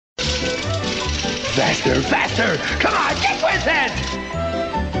Faster, faster! Come on, get with it!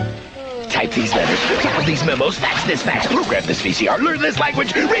 Type these letters, download these memos, fax this fax, program this VCR, learn this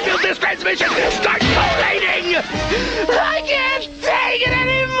language, rebuild this transmission, start collating! I can't take it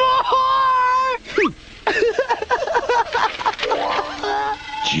anymore!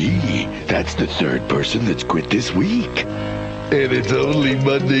 Gee, that's the third person that's quit this week. And it's only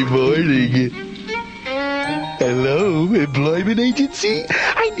Monday morning. Hello, employment agency?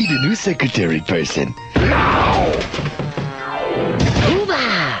 I need a new secretary person. Now!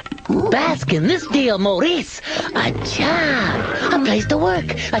 Bask in this deal, Maurice. A job, a place to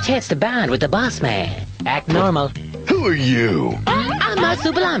work, a chance to bond with the boss man. Act normal. Who are you? I'm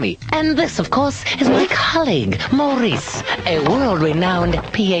Marsupilami, and this, of course, is my colleague, Maurice, a world-renowned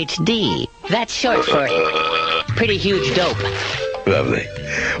PhD. That's short for pretty huge dope. Lovely.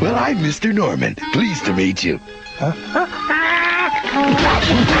 Well, I'm Mr. Norman. Pleased to meet you.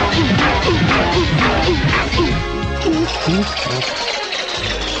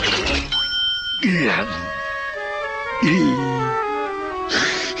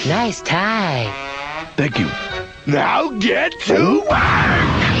 Nice tie. Thank you. Now get to work!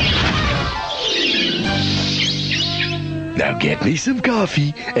 Now get me some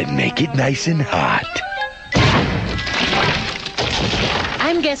coffee and make it nice and hot.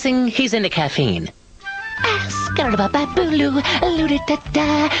 I'm guessing he's into caffeine. Some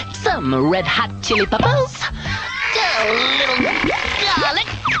red hot chili peppers. A little garlic.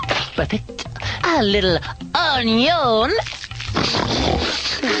 Perfect. A little onion.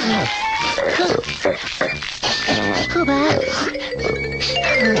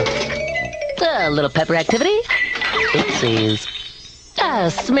 A little pepper activity. Oopsies. A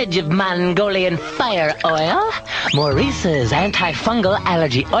smidge of Mongolian fire oil. Maurice's antifungal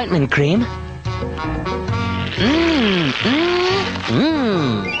allergy ointment cream.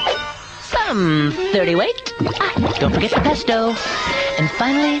 Some 30 weight. Don't forget the pesto. And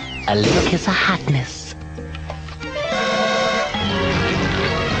finally, a little kiss of hotness.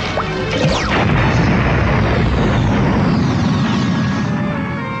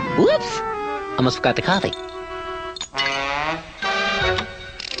 Whoops! Almost forgot the coffee.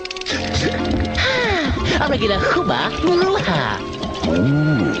 A regular hooba bruja.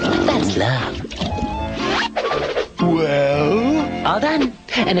 That's love. Well? All done.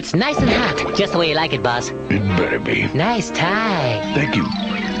 And it's nice and hot, just the way you like it, boss. It better be. Nice tie. Thank you.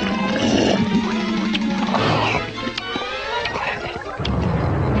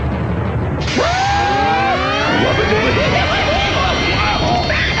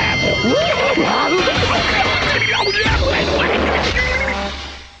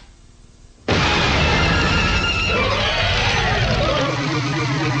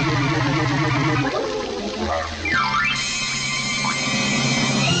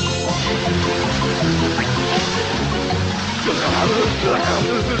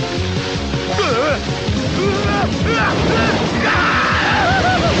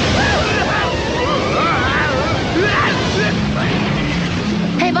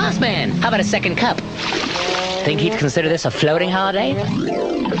 Hey, boss man, how about a second cup? Think he'd consider this a floating holiday?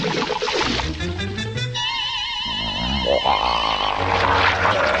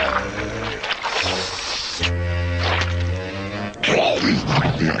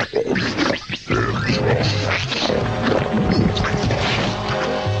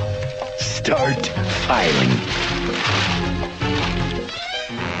 Start filing.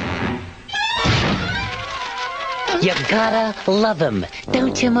 You gotta love him,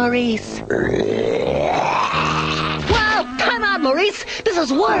 don't you, Maurice? Well, time out, Maurice. This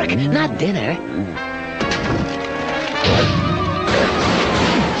is work, not dinner.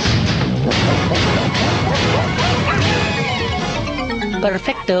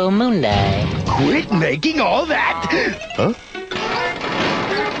 Perfecto mundi. Quit making all that! Huh?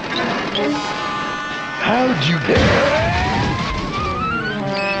 How'd you...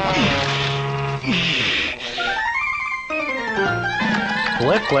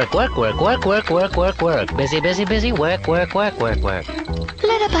 Work. Busy, work.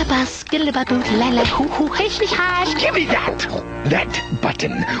 Give me that! That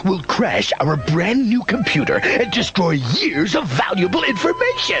button will crash our brand new computer and destroy years of valuable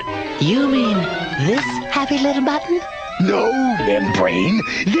information! You mean this happy little button? No, membrane.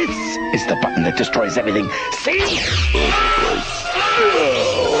 This is the button that destroys everything. See?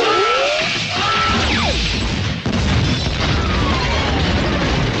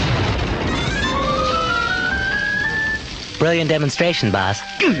 Brilliant demonstration, boss.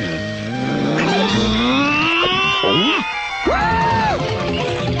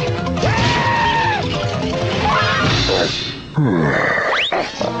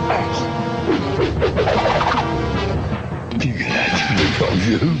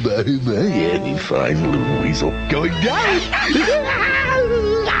 Any fine little weasel going down.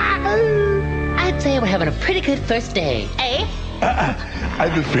 I'd say we're having a pretty good first day, eh?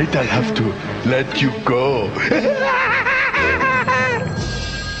 I'm afraid I'll have to let you go.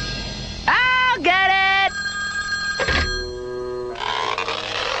 I'll get it!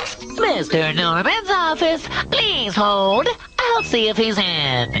 Mr. Norman's office, please hold. I'll see if he's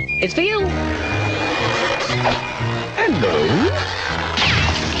in. It's for you. Hello?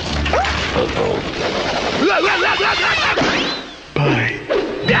 Uh-oh. Bye.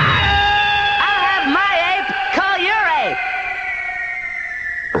 I'll have my ape call your ape.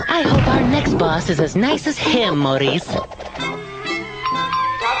 I hope our next boss is as nice as him, Maurice. Dr.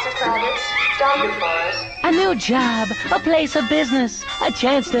 Kravitz, Dr. Forrest. A new job, a place of business, a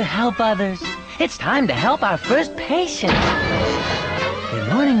chance to help others. It's time to help our first patient.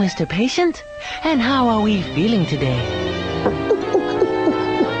 Good morning, Mr. Patient. And how are we feeling today?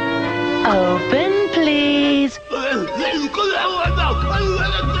 Open, please. Get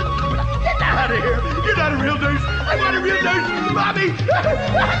out of here! You're not a real nurse! I want a real nurse!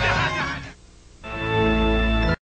 Mommy!